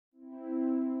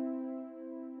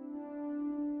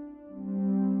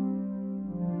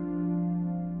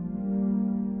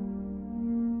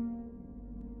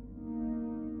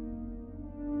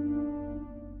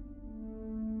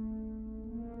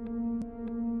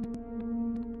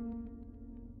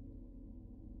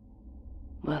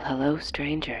Well, hello,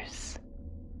 strangers.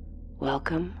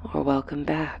 Welcome or welcome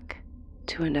back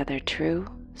to another true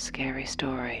scary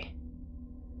story.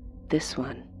 This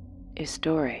one is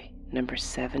story number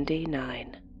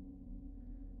 79.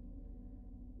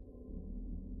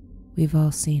 We've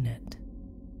all seen it.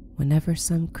 Whenever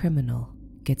some criminal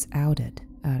gets outed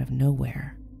out of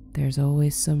nowhere, there's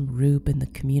always some rube in the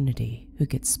community who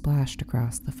gets splashed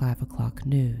across the 5 o'clock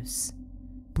news.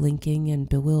 Blinking and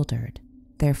bewildered,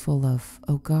 they're full of,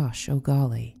 oh gosh, oh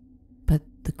golly. But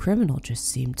the criminal just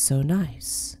seemed so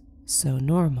nice, so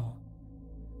normal.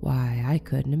 Why, I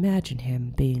couldn't imagine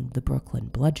him being the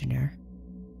Brooklyn bludgeoner,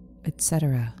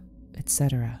 etc.,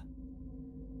 etc.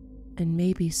 And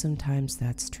maybe sometimes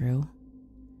that's true.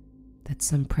 That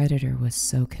some predator was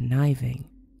so conniving,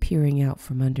 peering out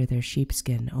from under their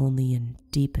sheepskin only in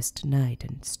deepest night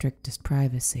and strictest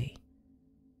privacy.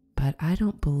 But I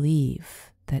don't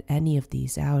believe that any of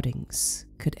these outings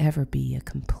could ever be a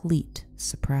complete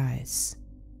surprise.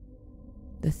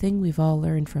 The thing we've all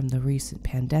learned from the recent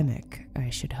pandemic, I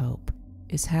should hope,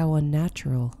 is how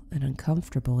unnatural and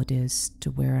uncomfortable it is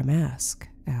to wear a mask,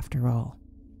 after all.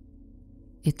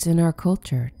 It's in our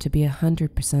culture to be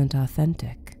 100%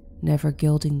 authentic, never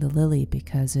gilding the lily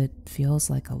because it feels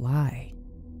like a lie.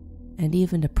 And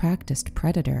even a practiced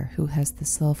predator who has the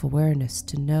self-awareness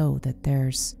to know that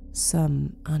there's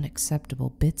some unacceptable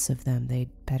bits of them they'd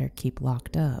better keep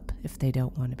locked up if they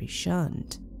don't want to be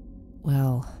shunned.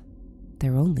 Well,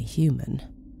 they're only human.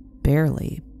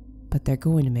 Barely, but they're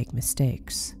going to make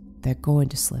mistakes. They're going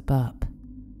to slip up.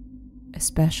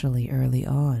 Especially early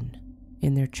on,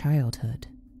 in their childhood,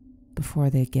 before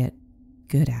they get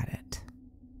good at it.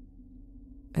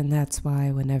 And that's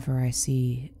why whenever I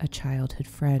see a childhood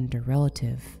friend or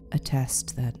relative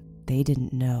attest that they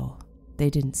didn't know, they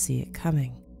didn't see it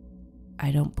coming, I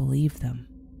don't believe them.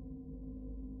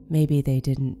 Maybe they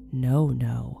didn't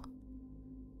know,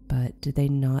 but did they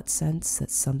not sense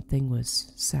that something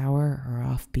was sour or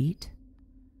offbeat?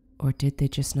 Or did they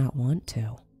just not want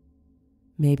to?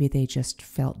 Maybe they just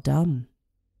felt dumb.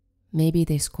 Maybe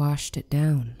they squashed it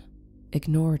down,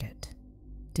 ignored it,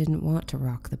 didn't want to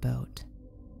rock the boat.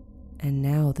 And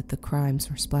now that the crimes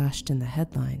were splashed in the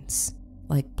headlines,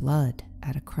 like blood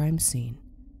at a crime scene,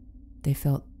 they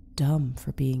felt dumb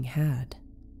for being had.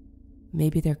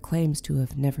 Maybe their claims to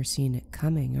have never seen it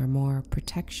coming are more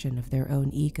protection of their own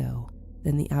ego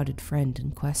than the outed friend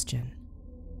in question.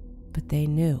 But they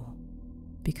knew,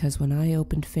 because when I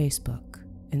opened Facebook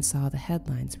and saw the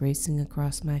headlines racing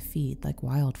across my feed like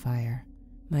wildfire,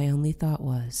 my only thought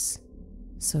was,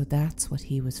 so that's what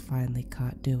he was finally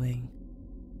caught doing.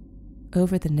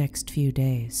 Over the next few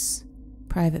days,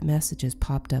 private messages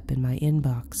popped up in my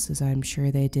inbox, as I'm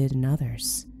sure they did in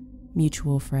others.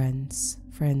 Mutual friends,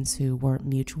 friends who weren't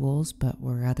mutuals but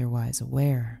were otherwise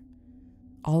aware.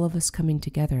 All of us coming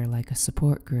together like a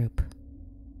support group.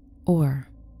 Or,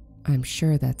 I'm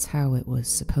sure that's how it was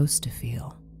supposed to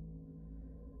feel.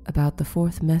 About the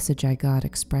fourth message I got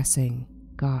expressing,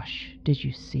 gosh, did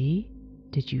you see?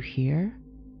 Did you hear?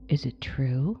 Is it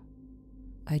true?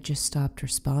 I just stopped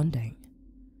responding.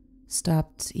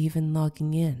 Stopped even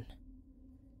logging in.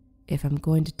 If I'm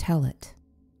going to tell it,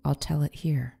 I'll tell it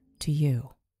here, to you.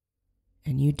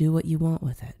 And you do what you want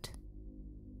with it.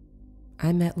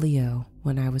 I met Leo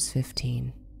when I was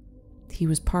 15. He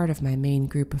was part of my main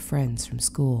group of friends from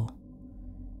school.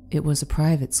 It was a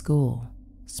private school,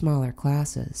 smaller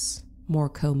classes, more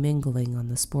commingling on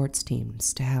the sports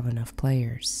teams to have enough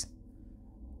players.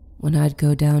 When I'd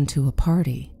go down to a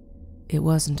party, it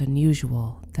wasn't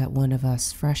unusual that one of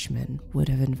us freshmen would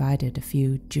have invited a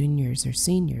few juniors or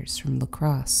seniors from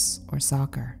lacrosse or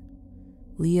soccer.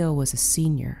 Leo was a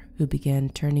senior who began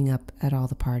turning up at all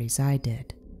the parties I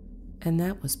did, and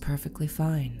that was perfectly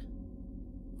fine.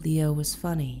 Leo was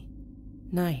funny,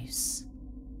 nice,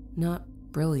 not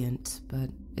brilliant,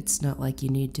 but it's not like you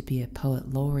need to be a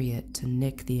poet laureate to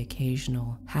nick the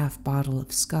occasional half bottle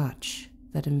of scotch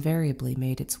that invariably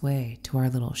made its way to our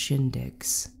little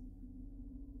shindigs.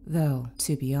 Though,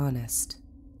 to be honest,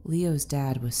 Leo's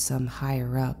dad was some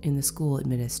higher up in the school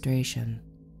administration.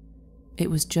 It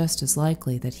was just as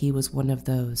likely that he was one of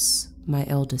those my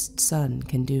eldest son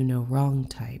can do no wrong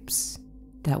types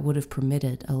that would have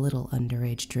permitted a little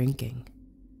underage drinking.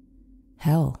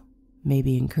 Hell,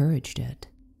 maybe encouraged it.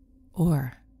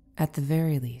 Or, at the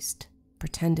very least,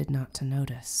 pretended not to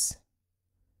notice.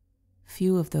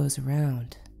 Few of those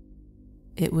around.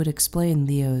 It would explain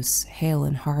Leo's hale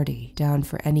and hearty, down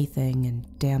for anything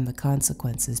and damn the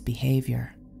consequences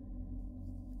behavior.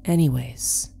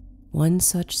 Anyways, one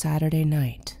such Saturday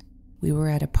night, we were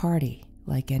at a party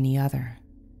like any other.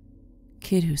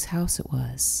 Kid whose house it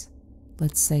was,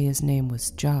 let's say his name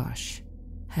was Josh,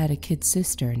 had a kid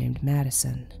sister named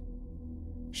Madison.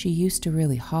 She used to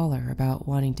really holler about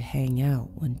wanting to hang out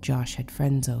when Josh had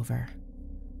friends over.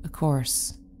 Of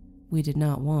course, we did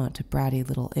not want a bratty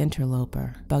little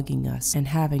interloper bugging us and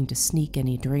having to sneak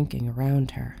any drinking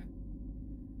around her.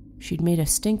 She'd made a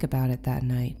stink about it that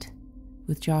night,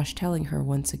 with Josh telling her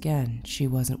once again she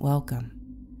wasn't welcome.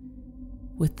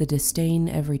 With the disdain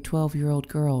every 12-year-old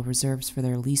girl reserves for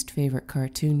their least favorite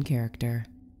cartoon character,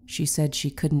 she said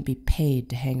she couldn't be paid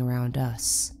to hang around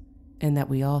us, and that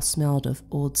we all smelled of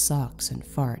old socks and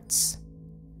farts.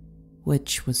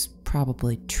 Which was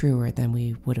probably truer than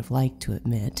we would have liked to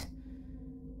admit.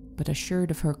 But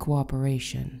assured of her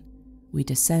cooperation, we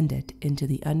descended into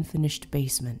the unfinished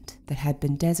basement that had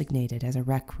been designated as a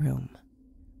rec room.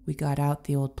 We got out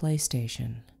the old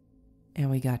PlayStation,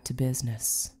 and we got to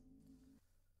business.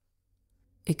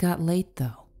 It got late,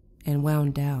 though, and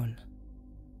wound down.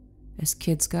 As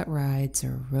kids got rides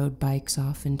or rode bikes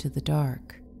off into the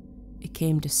dark, it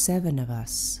came to 7 of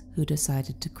us who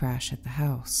decided to crash at the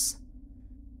house.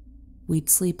 We'd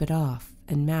sleep it off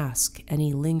and mask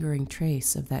any lingering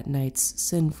trace of that night's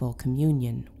sinful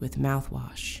communion with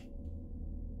mouthwash.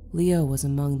 Leo was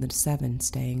among the 7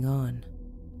 staying on,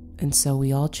 and so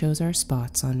we all chose our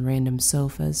spots on random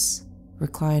sofas,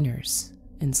 recliners,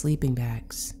 and sleeping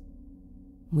bags.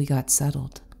 We got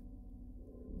settled.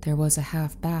 There was a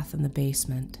half bath in the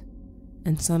basement,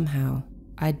 and somehow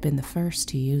I'd been the first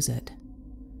to use it.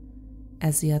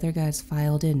 As the other guys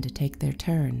filed in to take their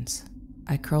turns,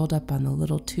 I curled up on the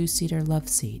little 2-seater love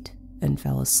seat and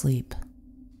fell asleep.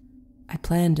 I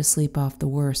planned to sleep off the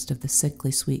worst of the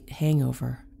sickly sweet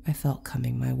hangover I felt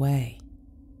coming my way.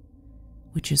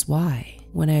 Which is why,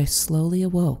 when I slowly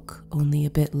awoke only a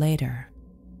bit later,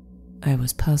 I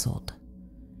was puzzled.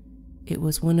 It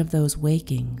was one of those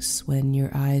wakings when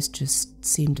your eyes just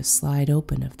seem to slide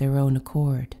open of their own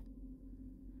accord.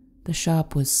 The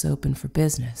shop was open for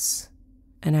business,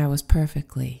 and I was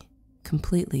perfectly,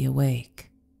 completely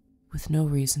awake, with no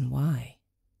reason why.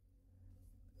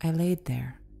 I laid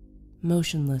there,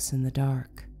 motionless in the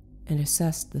dark, and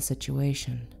assessed the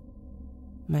situation.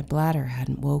 My bladder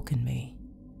hadn't woken me,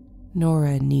 nor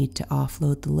a need to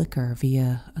offload the liquor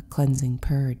via a cleansing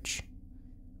purge.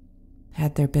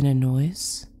 Had there been a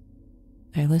noise?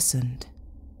 I listened.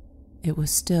 It was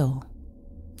still,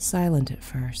 silent at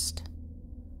first.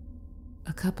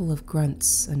 A couple of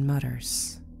grunts and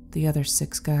mutters, the other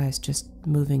 6 guys just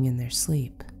moving in their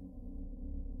sleep.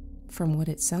 From what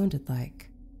it sounded like,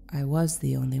 I was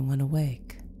the only one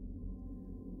awake.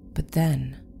 But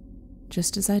then,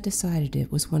 just as I decided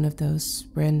it was one of those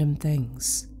random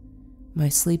things, my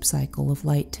sleep cycle of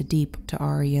light to deep to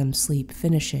REM sleep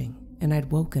finishing, and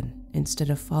I'd woken instead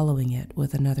of following it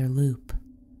with another loop,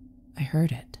 I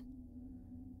heard it.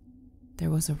 There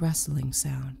was a rustling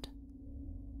sound.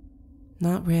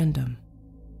 Not random,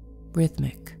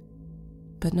 rhythmic,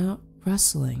 but not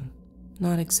rustling,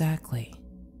 not exactly.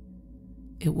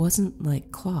 It wasn't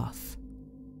like cloth.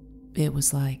 It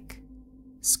was like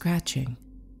scratching.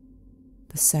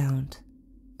 The sound,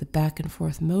 the back and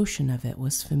forth motion of it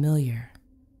was familiar,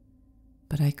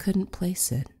 but I couldn't place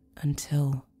it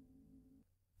until...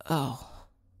 Oh,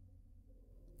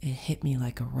 it hit me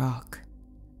like a rock.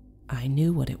 I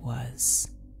knew what it was.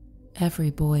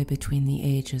 Every boy between the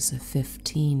ages of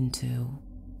 15 to,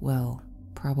 well,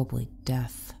 probably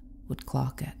death would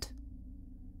clock it.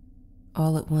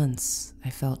 All at once, I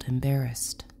felt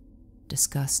embarrassed,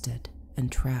 disgusted,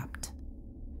 and trapped.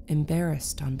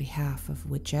 Embarrassed on behalf of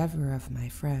whichever of my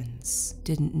friends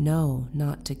didn't know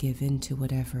not to give in to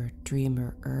whatever dream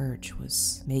or urge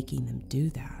was making them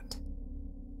do that.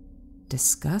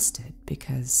 Disgusted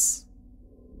because,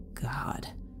 God,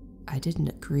 I didn't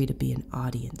agree to be an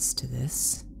audience to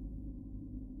this.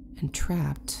 And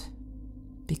trapped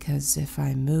because if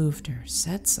I moved or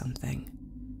said something,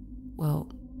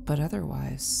 well, but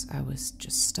otherwise I was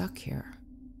just stuck here,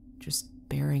 just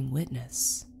bearing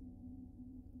witness.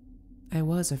 I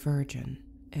was a virgin,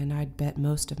 and I'd bet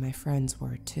most of my friends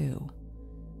were too,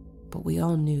 but we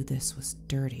all knew this was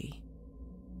dirty.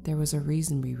 There was a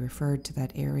reason we referred to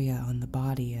that area on the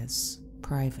body as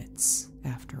privates,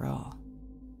 after all.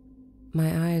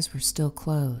 My eyes were still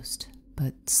closed,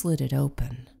 but slitted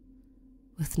open.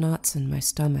 With knots in my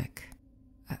stomach,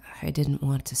 I didn't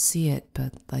want to see it,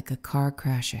 but like a car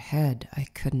crash ahead, I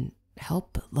couldn't help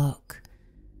but look.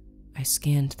 I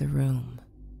scanned the room.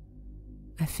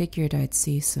 I figured I'd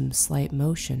see some slight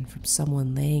motion from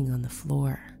someone laying on the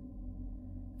floor.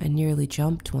 I nearly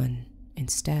jumped when,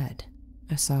 instead,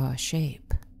 I saw a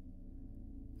shape.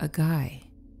 A guy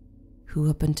who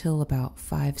up until about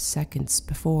 5 seconds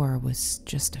before was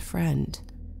just a friend,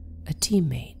 a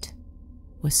teammate,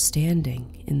 was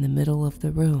standing in the middle of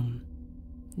the room,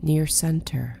 near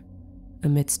center,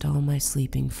 amidst all my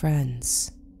sleeping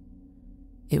friends.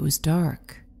 It was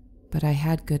dark, but I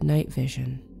had good night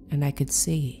vision, and I could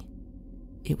see.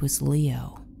 It was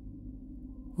Leo.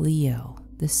 Leo,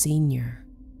 the senior,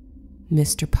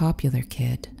 Mr. Popular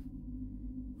Kid.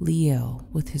 Leo,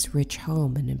 with his rich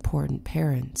home and important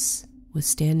parents, was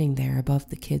standing there above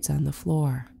the kids on the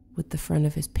floor, with the front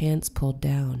of his pants pulled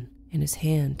down and his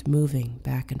hand moving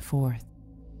back and forth.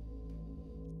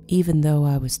 Even though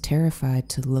I was terrified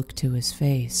to look to his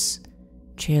face,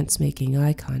 chance making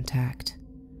eye contact,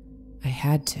 I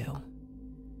had to.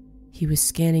 He was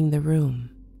scanning the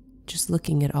room, just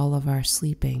looking at all of our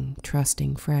sleeping,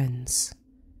 trusting friends,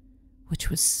 which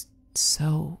was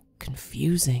so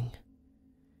confusing.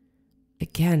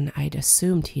 Again, I'd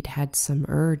assumed he'd had some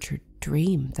urge or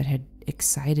dream that had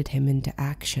excited him into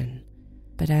action,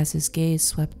 but as his gaze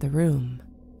swept the room,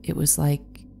 it was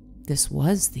like this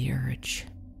was the urge.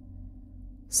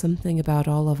 Something about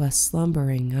all of us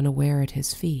slumbering unaware at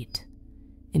his feet,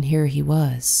 and here he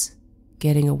was,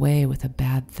 getting away with a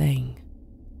bad thing.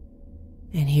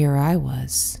 And here I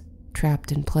was,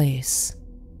 trapped in place,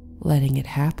 letting it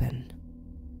happen.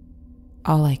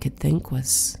 All I could think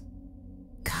was,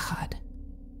 God,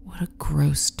 what a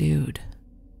gross dude.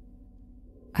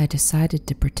 I decided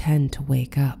to pretend to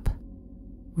wake up,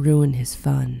 ruin his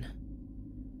fun.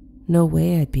 No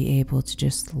way I'd be able to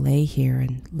just lay here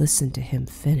and listen to him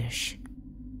finish.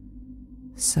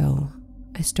 So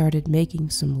I started making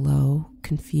some low,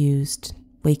 confused,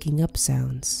 waking up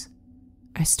sounds.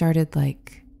 I started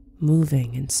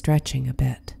moving and stretching a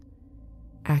bit,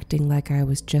 acting like I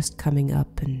was just coming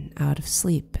up and out of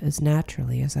sleep as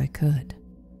naturally as I could.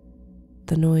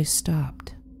 The noise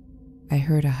stopped. I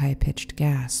heard a high-pitched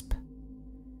gasp.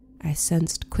 I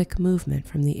sensed quick movement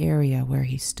from the area where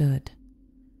he stood.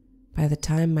 By the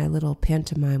time my little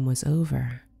pantomime was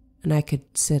over, and I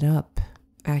could sit up,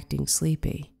 acting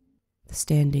sleepy, the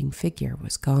standing figure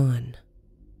was gone.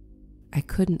 I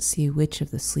couldn't see which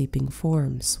of the sleeping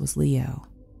forms was Leo,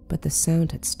 but the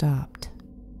sound had stopped.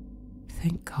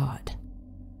 Thank God.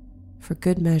 For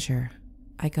good measure,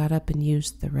 I got up and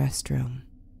used the restroom.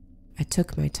 I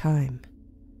took my time.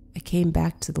 I came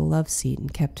back to the love seat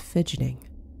and kept fidgeting,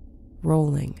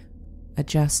 rolling,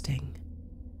 adjusting.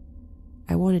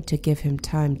 I wanted to give him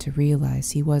time to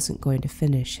realize he wasn't going to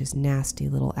finish his nasty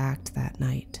little act that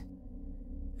night.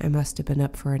 I must have been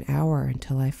up for an hour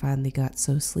until I finally got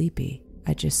so sleepy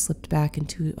I just slipped back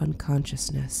into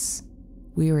unconsciousness,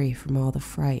 weary from all the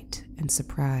fright and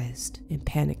surprised and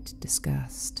panicked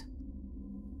disgust.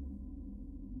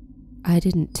 I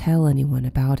didn't tell anyone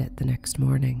about it the next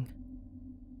morning.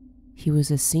 He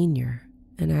was a senior,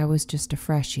 and I was just a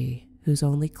freshie whose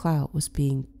only clout was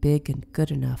being big and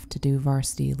good enough to do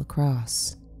varsity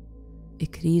lacrosse.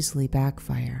 It could easily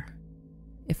backfire.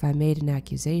 If I made an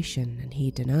accusation and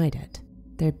he denied it,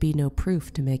 there'd be no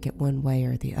proof to make it one way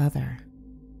or the other.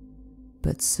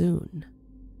 But soon,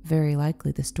 very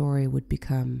likely the story would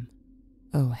become,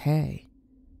 oh hey,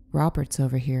 Robert's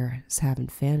over here is having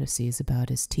fantasies about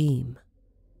his team.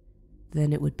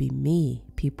 Then it would be me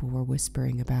people were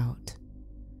whispering about.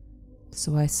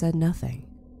 So I said nothing,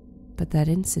 but that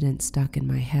incident stuck in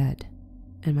my head,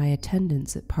 and my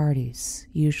attendance at parties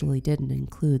usually didn't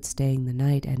include staying the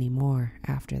night anymore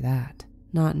after that,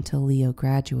 not until Leo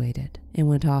graduated and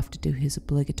went off to do his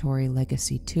obligatory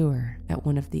legacy tour at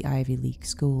one of the Ivy League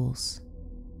schools.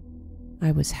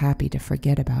 I was happy to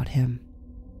forget about him.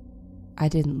 I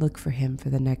didn't look for him for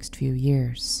the next few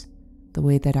years, the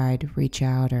way that I'd reach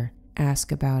out or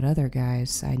ask about other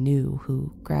guys I knew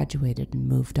who graduated and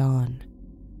moved on.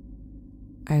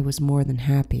 I was more than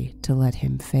happy to let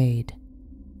him fade,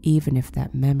 even if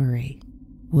that memory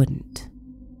wouldn't.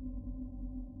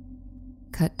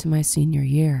 Cut to my senior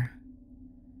year.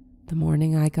 The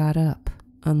morning I got up,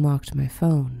 unlocked my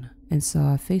phone, and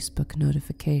saw a Facebook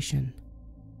notification.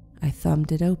 I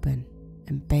thumbed it open,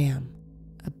 and bam,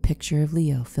 a picture of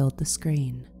Leo filled the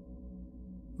screen.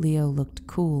 Leo looked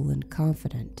cool and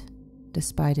confident,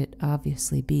 despite it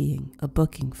obviously being a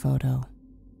booking photo.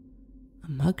 A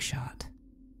mugshot.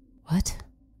 What?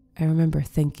 I remember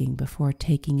thinking before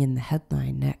taking in the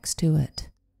headline next to it.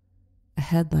 A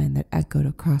headline that echoed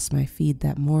across my feed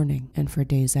that morning and for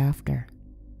days after.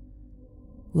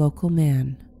 Local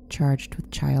man charged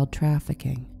with child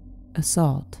trafficking,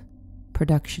 assault,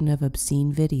 production of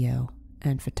obscene video,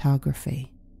 and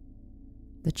photography.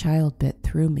 The child bit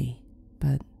through me,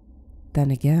 but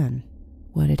then again,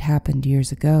 what had happened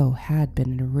years ago had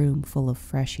been in a room full of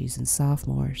freshies and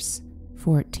sophomores,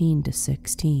 14 to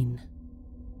 16.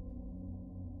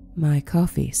 My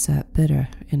coffee sat bitter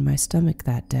in my stomach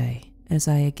that day as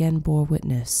I again bore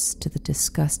witness to the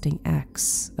disgusting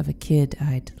acts of a kid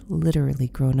I'd literally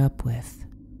grown up with.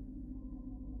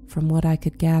 From what I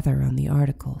could gather on the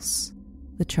articles,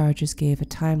 the charges gave a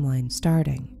timeline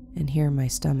starting, and here my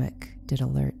stomach did a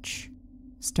lurch,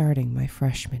 starting my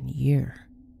freshman year,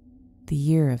 the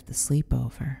year of the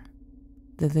sleepover.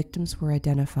 The victims were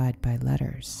identified by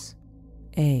letters,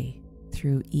 A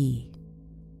through E.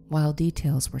 While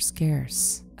details were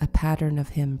scarce, a pattern of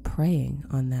him preying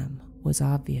on them was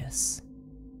obvious.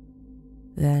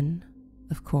 Then,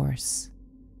 of course,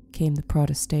 came the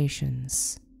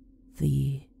protestations,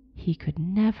 the "he could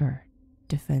never"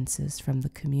 defenses from the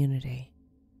community.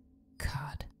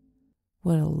 God,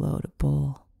 what a load of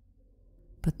bull.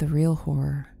 But the real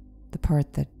horror, the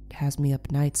part that has me up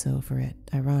nights over it,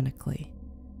 ironically,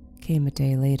 came a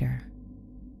day later.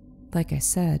 Like I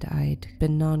said, I'd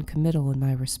been non-committal in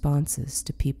my responses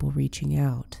to people reaching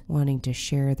out, wanting to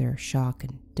share their shock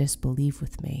and disbelief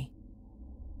with me.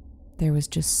 There was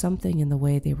just something in the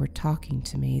way they were talking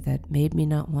to me that made me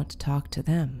not want to talk to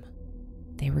them.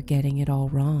 They were getting it all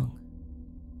wrong.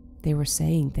 They were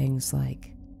saying things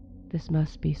like, "This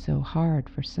must be so hard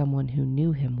for someone who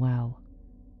knew him well.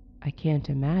 I can't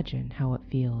imagine how it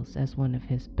feels as one of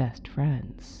his best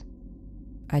friends."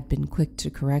 I'd been quick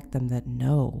to correct them that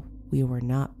no, we were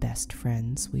not best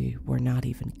friends, we were not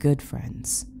even good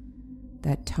friends.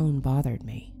 That tone bothered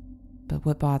me, but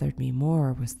what bothered me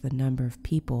more was the number of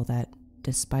people that,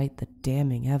 despite the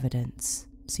damning evidence,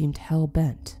 seemed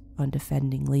hell-bent on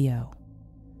defending Leo.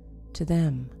 To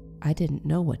them, I didn't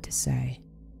know what to say.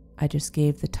 I just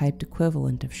gave the typed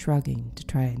equivalent of shrugging to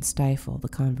try and stifle the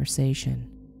conversation.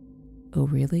 "Oh,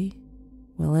 really?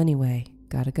 Well, anyway,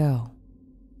 gotta go."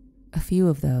 A few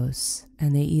of those,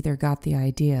 and they either got the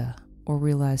idea or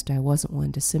realized I wasn't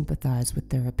one to sympathize with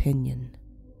their opinion.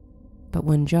 But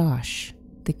when Josh,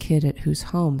 the kid at whose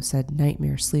home said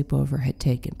nightmare sleepover had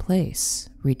taken place,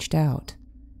 reached out,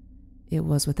 it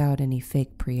was without any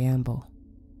fake preamble.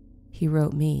 He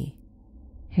wrote me,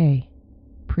 "Hey,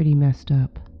 pretty messed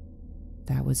up."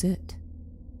 That was it.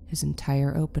 His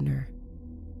entire opener.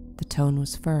 The tone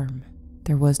was firm.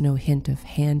 There was no hint of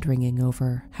hand-wringing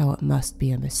over how it must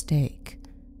be a mistake,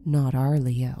 not our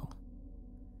Leo.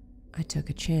 I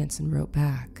took a chance and wrote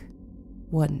back,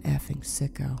 "What an effing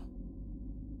sicko."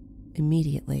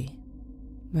 Immediately,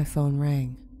 my phone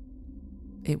rang.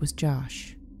 It was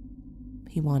Josh.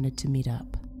 He wanted to meet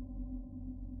up.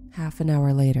 Half an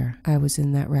hour later, I was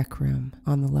in that rec room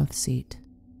on the love seat.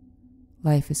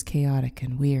 Life is chaotic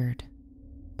and weird,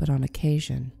 but on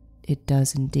occasion, it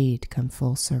does indeed come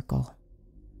full circle.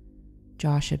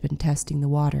 Josh had been testing the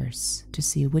waters to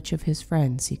see which of his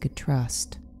friends he could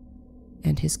trust,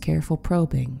 and his careful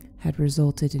probing had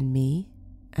resulted in me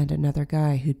and another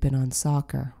guy who'd been on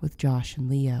soccer with Josh and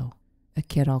Leo, a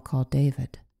kid I'll call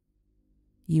David.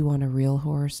 You want a real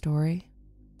horror story?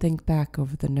 Think back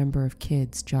over the number of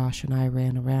kids Josh and I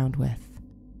ran around with,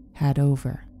 had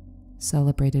over,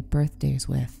 celebrated birthdays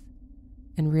with,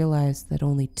 and realized that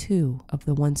only 2 of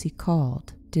the ones he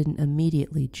called didn't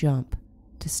immediately jump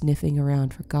to sniffing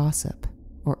around for gossip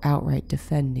or outright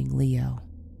defending Leo.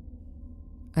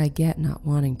 I get not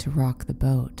wanting to rock the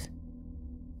boat,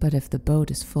 but if the boat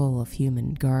is full of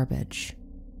human garbage,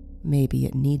 maybe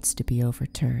it needs to be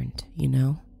overturned, you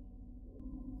know?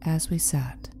 As we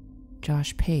sat,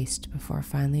 Josh paced before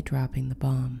finally dropping the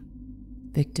bomb.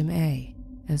 Victim A,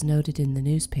 as noted in the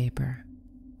newspaper,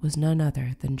 was none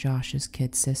other than Josh's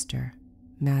kid sister,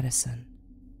 Madison.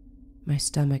 My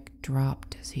stomach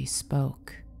dropped as he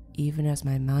spoke, even as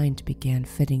my mind began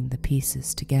fitting the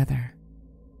pieces together.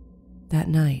 That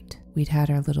night, we'd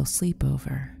had our little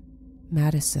sleepover.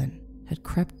 Madison had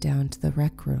crept down to the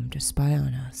rec room to spy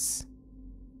on us.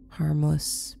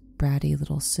 Harmless, bratty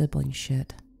little sibling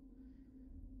shit.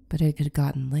 But it had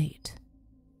gotten late,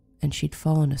 and she'd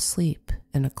fallen asleep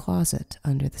in a closet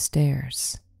under the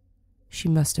stairs. She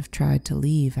must have tried to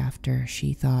leave after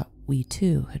she thought we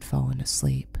too had fallen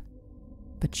asleep.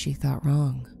 But she thought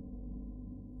wrong.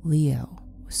 Leo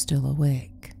was still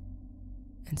awake,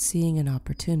 and seeing an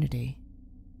opportunity,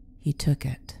 he took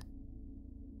it.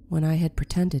 When I had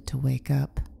pretended to wake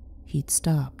up, he'd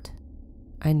stopped.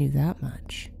 I knew that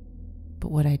much. But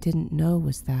what I didn't know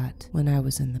was that when I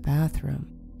was in the bathroom,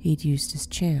 he'd used his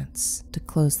chance to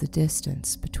close the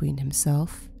distance between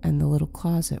himself and the little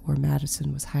closet where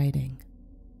Madison was hiding.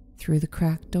 Through the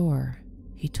cracked door,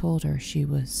 he told her she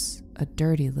was a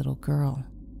dirty little girl,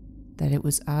 that it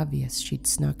was obvious she'd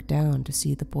snuck down to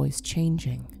see the boys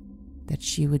changing, that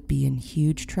she would be in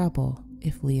huge trouble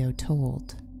if Leo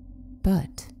told.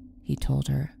 But, he told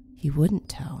her, he wouldn't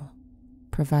tell,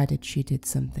 provided she did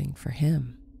something for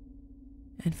him.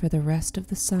 And for the rest of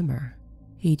the summer,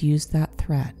 he'd used that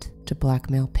threat to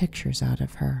blackmail pictures out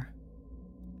of her.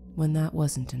 When that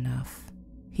wasn't enough,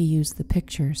 he used the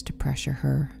pictures to pressure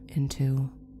her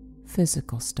into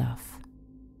physical stuff.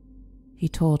 He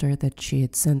told her that she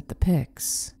had sent the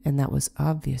pics, and that was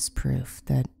obvious proof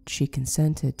that she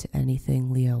consented to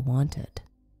anything Leo wanted.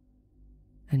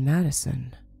 And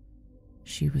Madison,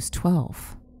 she was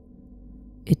 12.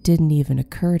 It didn't even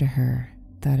occur to her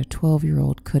that a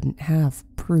 12-year-old couldn't have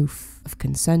proof of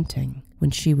consenting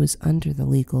when she was under the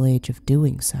legal age of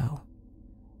doing so.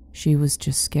 She was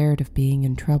just scared of being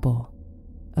in trouble,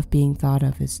 of being thought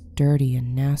of as dirty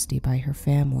and nasty by her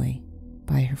family,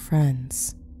 by her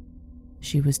friends.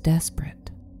 She was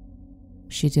desperate.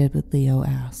 She did what Leo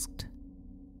asked.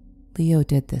 Leo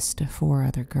did this to 4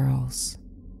 other girls.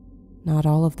 Not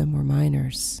all of them were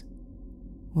minors.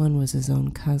 One was his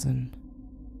own cousin.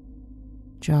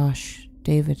 Josh,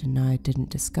 David, and I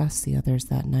didn't discuss the others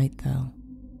that night, though.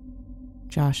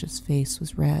 Josh's face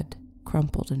was red,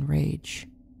 crumpled in rage.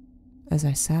 As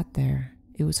I sat there,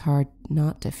 it was hard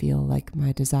not to feel like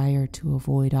my desire to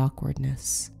avoid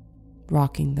awkwardness,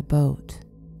 rocking the boat,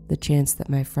 the chance that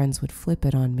my friends would flip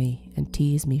it on me and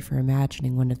tease me for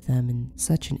imagining one of them in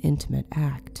such an intimate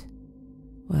act.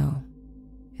 Well,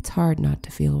 it's hard not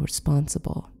to feel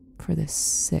responsible for this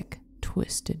sick,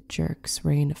 twisted jerk's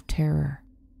reign of terror,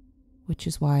 which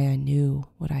is why I knew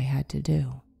what I had to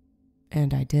do,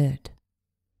 and I did.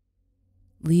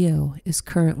 Leo is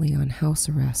currently on house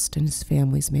arrest in his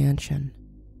family's mansion.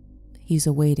 He's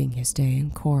awaiting his day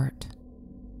in court.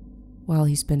 While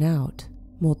he's been out,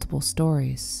 multiple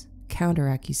stories,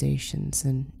 counter-accusations,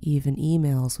 and even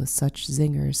emails with such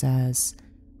zingers as,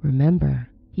 "Remember,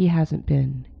 he hasn't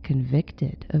been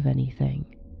convicted of anything,"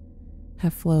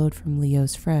 have flowed from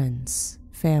Leo's friends,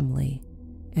 family,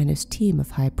 and his team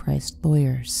of high-priced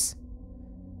lawyers.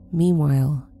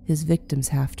 Meanwhile, his victims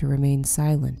have to remain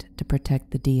silent to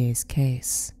protect the DA's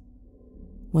case.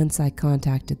 Once I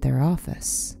contacted their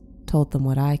office, told them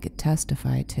what I could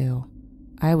testify to,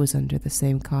 I was under the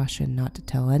same caution not to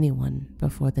tell anyone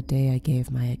before the day I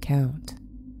gave my account.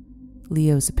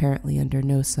 Leo's apparently under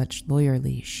no such lawyer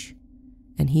leash,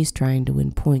 and he's trying to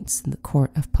win points in the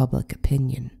court of public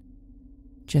opinion.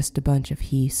 Just a bunch of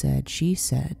he said, she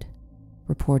said,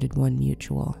 reported one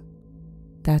mutual.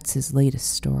 That's his latest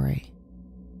story.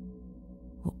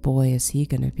 Well, boy, is he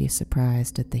going to be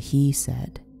surprised at the he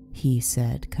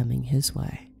said coming his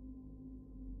way.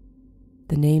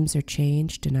 The names are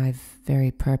changed, and I've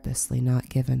very purposely not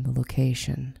given the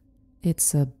location.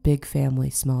 It's a big family,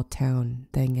 small town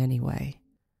thing anyway.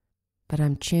 But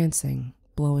I'm chancing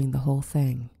blowing the whole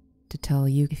thing to tell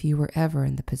you if you were ever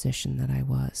in the position that I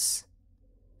was.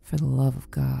 For the love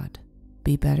of God,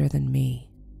 be better than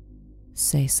me.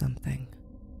 Say something.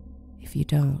 If you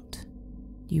don't,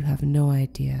 you have no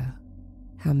idea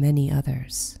how many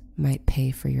others might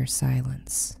pay for your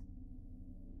silence.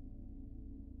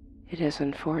 It is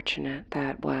unfortunate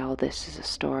that while this is a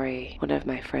story one of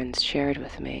my friends shared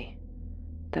with me,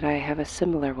 that I have a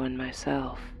similar one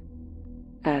myself,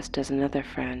 as does another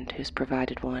friend who's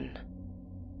provided one.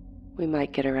 We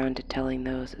might get around to telling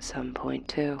those at some point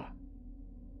too.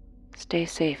 Stay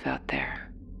safe out there,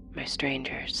 my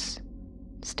strangers.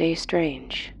 Stay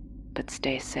strange, but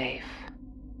stay safe.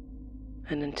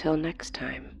 And until next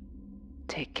time,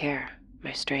 take care,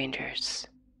 my strangers.